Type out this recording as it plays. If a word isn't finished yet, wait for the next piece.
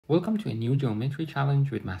Welcome to a new geometry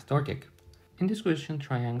challenge with Mathtartic. In this question,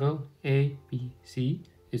 triangle ABC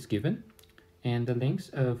is given, and the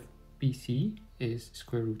length of BC is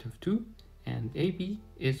square root of 2, and AB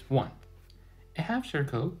is 1. A half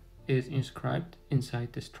circle is inscribed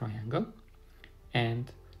inside this triangle,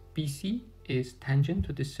 and BC is tangent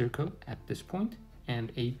to this circle at this point,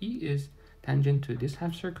 and AB is tangent to this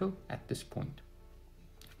half circle at this point.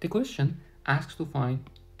 The question asks to find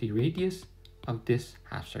the radius of this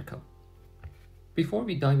half circle. Before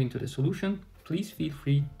we dive into the solution, please feel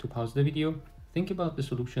free to pause the video, think about the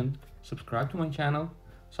solution, subscribe to my channel,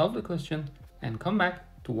 solve the question, and come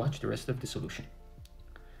back to watch the rest of the solution.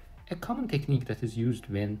 A common technique that is used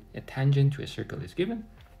when a tangent to a circle is given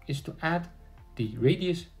is to add the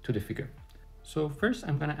radius to the figure. So first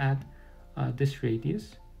I'm going to add this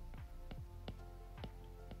radius,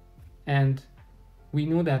 and we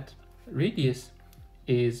know that radius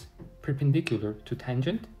is perpendicular to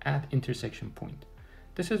tangent at intersection point.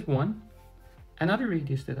 This is one. Another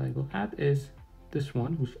radius that I will add is this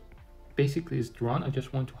one, which basically is drawn. I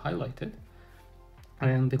just want to highlight it.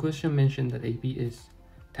 And the question mentioned that AB is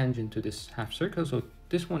tangent to this half circle, so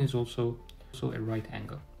this one is also a right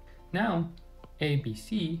angle. Now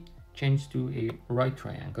ABC changes to a right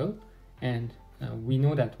triangle, and we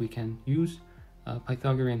know that we can use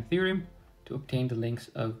Pythagorean theorem to obtain the length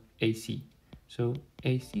of AC. So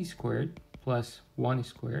AC squared plus 1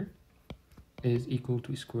 squared is equal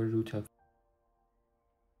to square root of,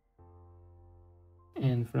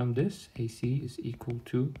 and from this AC is equal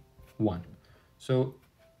to 1. So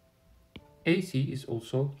AC is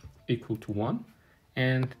also equal to 1,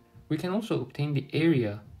 and we can also obtain the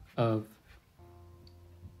area of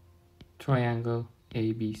triangle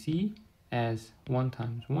ABC as 1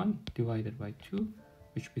 times 1 divided by 2,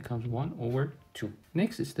 which becomes 1 over 2.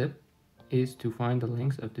 Next step is to find the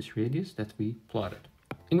length of this radius that we plotted.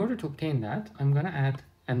 In order to obtain that, I'm going to add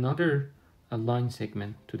another line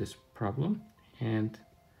segment to this problem, and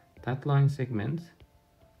that line segment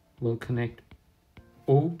will connect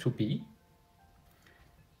O to B.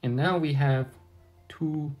 And now we have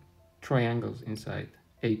two triangles inside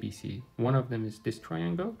ABC. One of them is this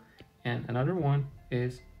triangle, and another one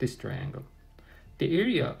is this triangle. The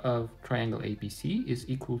area of triangle ABC is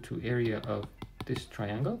equal to area of this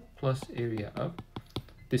triangle plus area of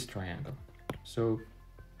this triangle. So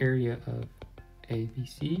area of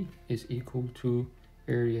ABC is equal to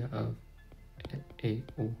area of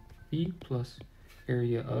AOB plus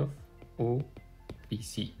area of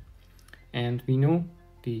OBC. And we know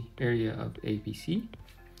the area of ABC,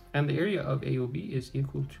 and the area of AOB is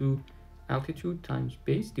equal to altitude times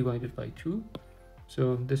base divided by 2.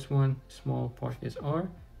 So this one small part is r,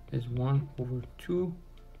 is 1 over 2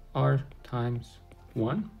 r times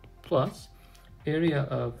 1 plus area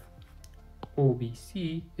of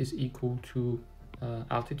OBC is equal to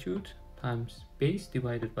altitude times base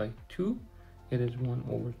divided by 2. It is 1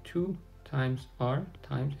 over 2 times r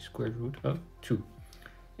times square root of 2.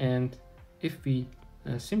 And if we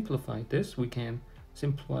simplify this, we can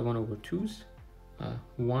simplify 1 over 2's.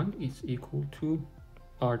 1 is equal to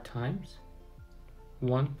r times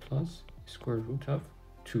 1 plus square root of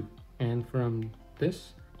 2. And from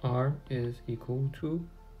this, r is equal to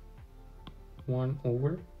 1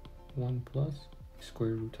 over 1 plus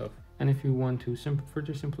square root of. And if you want to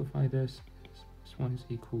further simplify this one is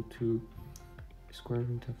equal to square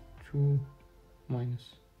root of 2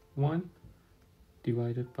 minus 1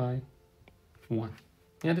 divided by 1.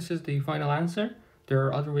 Yeah, this is the final answer. There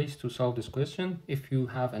are other ways to solve this question. If you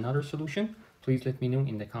have another solution, please let me know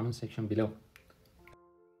in the comment section below.